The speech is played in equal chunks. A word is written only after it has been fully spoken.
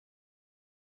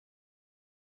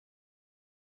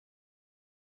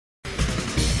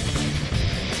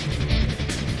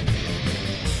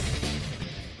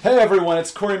Hey everyone,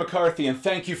 it's Cory McCarthy and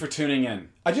thank you for tuning in.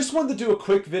 I just wanted to do a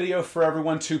quick video for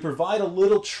everyone to provide a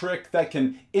little trick that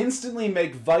can instantly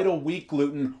make vital wheat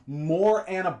gluten more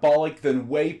anabolic than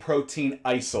whey protein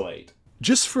isolate.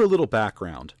 Just for a little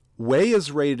background, whey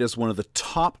is rated as one of the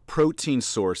top protein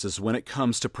sources when it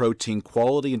comes to protein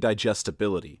quality and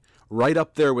digestibility, right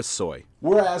up there with soy.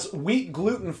 Whereas wheat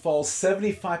gluten falls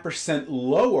 75%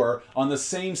 lower on the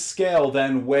same scale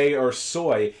than whey or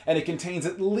soy, and it contains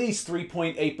at least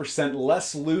 3.8%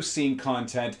 less leucine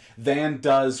content than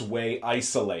does whey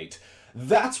isolate.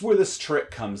 That's where this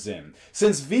trick comes in.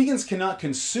 Since vegans cannot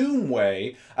consume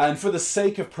whey, and for the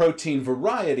sake of protein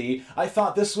variety, I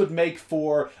thought this would make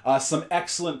for some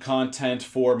excellent content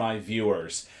for my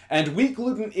viewers. And wheat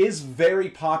gluten is very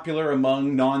popular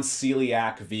among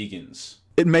non-celiac vegans.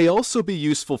 It may also be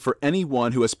useful for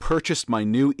anyone who has purchased my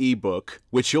new ebook,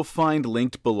 which you'll find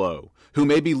linked below, who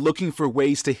may be looking for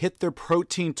ways to hit their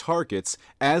protein targets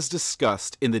as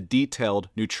discussed in the detailed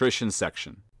nutrition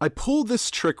section. I pulled this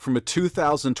trick from a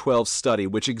 2012 study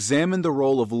which examined the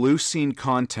role of leucine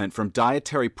content from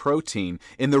dietary protein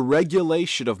in the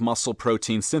regulation of muscle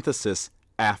protein synthesis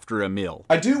after a meal.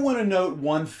 I do want to note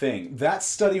one thing. That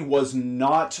study was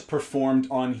not performed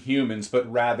on humans,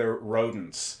 but rather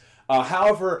rodents.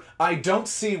 However, I don't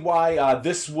see why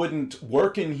this wouldn't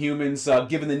work in humans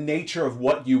given the nature of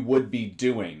what you would be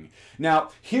doing.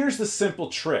 Now, here's the simple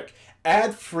trick.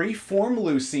 Add free-form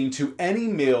leucine to any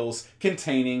meals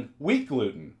containing wheat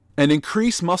gluten, and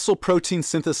increase muscle protein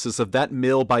synthesis of that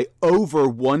meal by over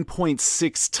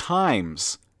 1.6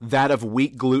 times that of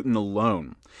wheat gluten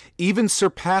alone, even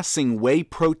surpassing whey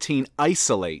protein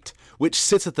isolate, which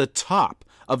sits at the top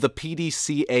of the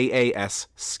PDCAAS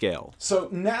scale. So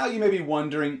now you may be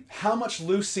wondering, how much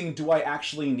leucine do I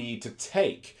actually need to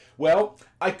take? Well,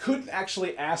 I couldn't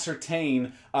actually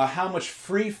ascertain how much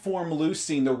free-form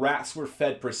leucine the rats were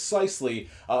fed precisely.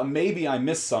 Maybe I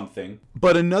missed something.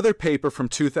 But another paper from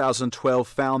 2012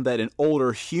 found that in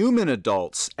older human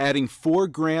adults, adding 4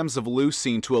 grams of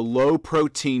leucine to a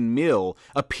low-protein meal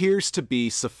appears to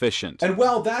be sufficient. And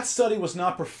while that study was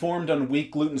not performed on wheat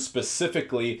gluten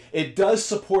specifically, it does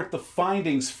support the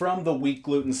findings from the wheat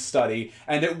gluten study,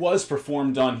 and it was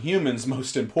performed on humans,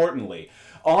 most importantly.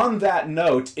 On that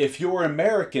note, if you're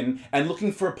American and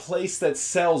looking for a place that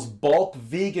sells bulk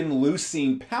vegan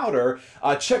leucine powder,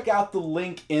 check out the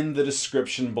link in the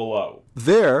description below.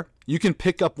 There, you can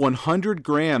pick up 100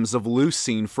 grams of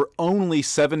leucine for only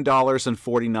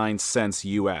 $7.49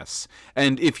 US.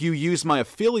 And if you use my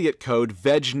affiliate code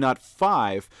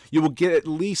VEGNUT5, you will get at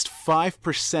least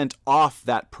 5% off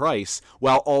that price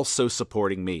while also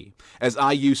supporting me, as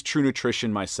I use True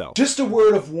Nutrition myself. Just a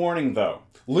word of warning though.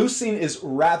 Leucine is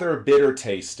rather bitter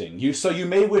tasting, so you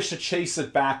may wish to chase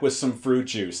it back with some fruit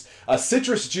juice.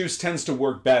 Citrus juice tends to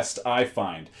work best, I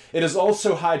find. It is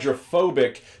also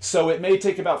hydrophobic, so it may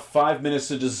take about 5 minutes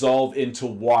to dissolve into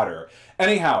water.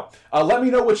 Anyhow, let me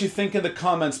know what you think in the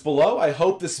comments below. I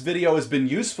hope this video has been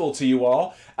useful to you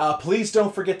all. Please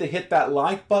don't forget to hit that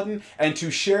like button and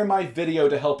to share my video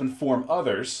to help inform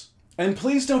others. And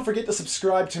please don't forget to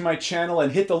subscribe to my channel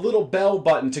and hit the little bell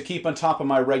button to keep on top of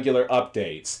my regular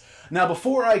updates. Now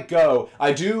before I go,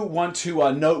 I do want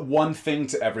to note one thing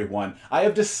to everyone. I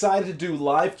have decided to do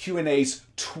live Q&As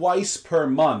twice per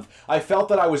month. I felt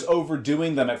that I was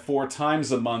overdoing them at 4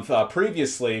 times a month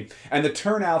previously, and the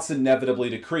turnouts inevitably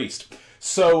decreased.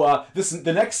 So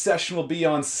the next session will be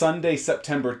on Sunday,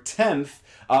 September 10th,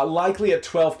 likely at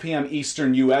 12 p.m.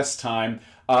 Eastern US time,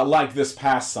 like this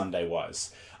past Sunday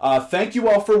was. Thank you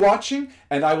all for watching,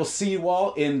 and I will see you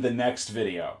all in the next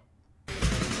video.